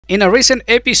In a recent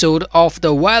episode of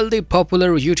the wildly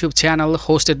popular YouTube channel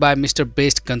hosted by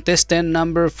MrBeast's contestant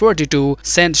number 42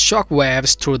 sent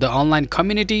shockwaves through the online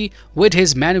community with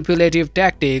his manipulative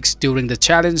tactics during the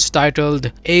challenge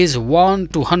titled Age 1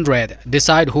 to 100,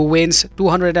 Decide Who Wins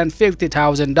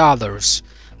 $250,000.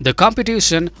 The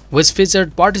competition, which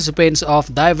featured participants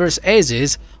of diverse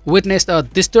ages, witnessed a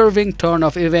disturbing turn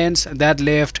of events that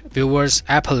left viewers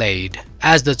appalled.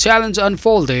 As the challenge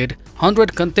unfolded,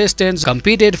 100 contestants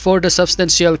competed for the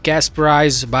substantial cash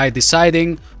prize by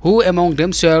deciding who among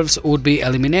themselves would be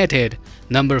eliminated.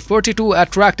 Number 42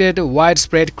 attracted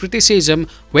widespread criticism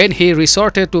when he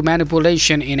resorted to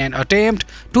manipulation in an attempt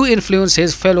to influence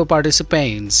his fellow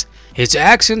participants. His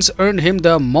actions earned him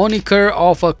the moniker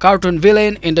of a cartoon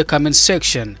villain in the comment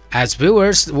section, as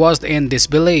viewers was in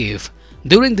disbelief.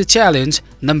 During the challenge,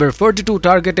 number 42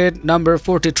 targeted number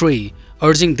 43,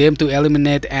 urging them to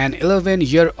eliminate an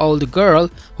 11-year-old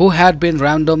girl who had been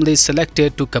randomly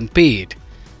selected to compete.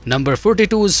 Number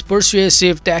 42's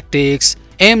persuasive tactics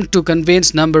aimed to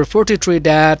convince number 43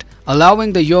 that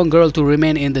allowing the young girl to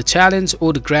remain in the challenge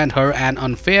would grant her an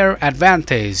unfair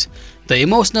advantage. The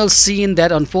emotional scene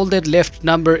that unfolded left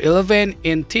number 11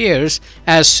 in tears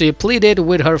as she pleaded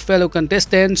with her fellow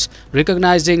contestants,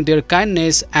 recognizing their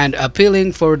kindness and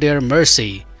appealing for their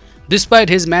mercy. Despite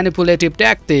his manipulative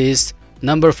tactics,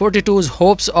 number 42's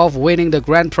hopes of winning the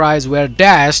grand prize were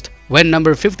dashed when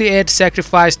number 58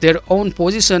 sacrificed their own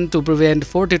position to prevent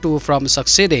 42 from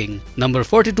succeeding. Number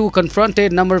 42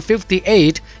 confronted number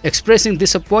 58, expressing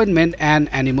disappointment and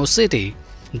animosity.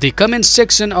 The comment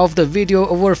section of the video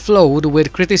overflowed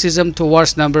with criticism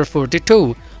towards number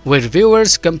 42, with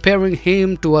viewers comparing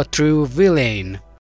him to a true villain.